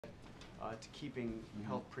to keeping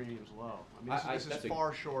health premiums low. I mean, this that's is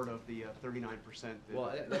far short of the 39% that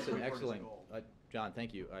well, that's an as a excellent, goal. John,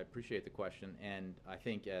 thank you. I appreciate the question, and I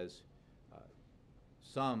think as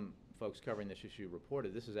some folks covering this issue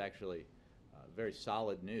reported, this is actually very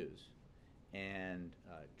solid news and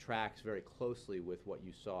tracks very closely with what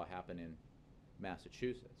you saw happen in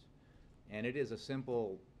Massachusetts. And it is a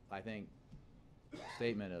simple, I think,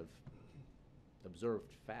 statement of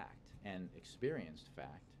observed fact and experienced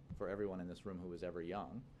fact for everyone in this room who was ever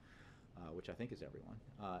young, which I think is everyone,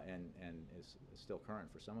 and is still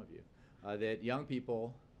current for some of you, that young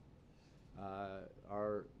people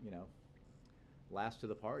are, last to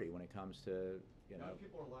the party when it comes to, Young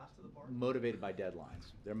people are last to the party? motivated by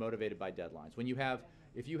deadlines. They're motivated by deadlines.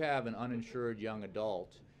 If you have an uninsured young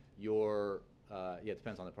adult, it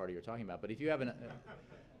depends on the party you're talking about, but if you have an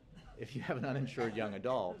uninsured young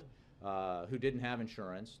adult who didn't have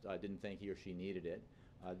insurance, didn't think he or she needed it,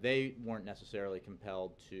 they weren't necessarily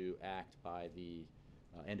compelled to act by the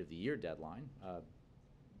end of the year deadline,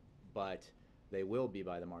 but they will be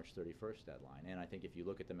by the March 31st deadline. And I think if you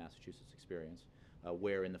look at the Massachusetts experience,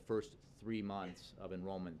 where in the first 3 months of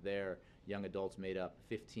enrollment there, young adults made up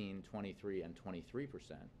 15, 23, and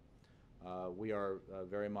 23%. We are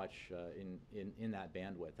very much in that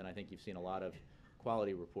bandwidth, and I think you've seen a lot of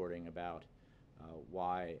quality reporting about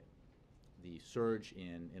why the surge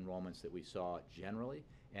in enrollments that we saw generally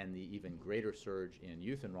and the even greater surge in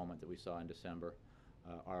youth enrollment that we saw in December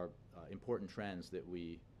are important trends that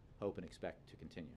we hope and expect to continue.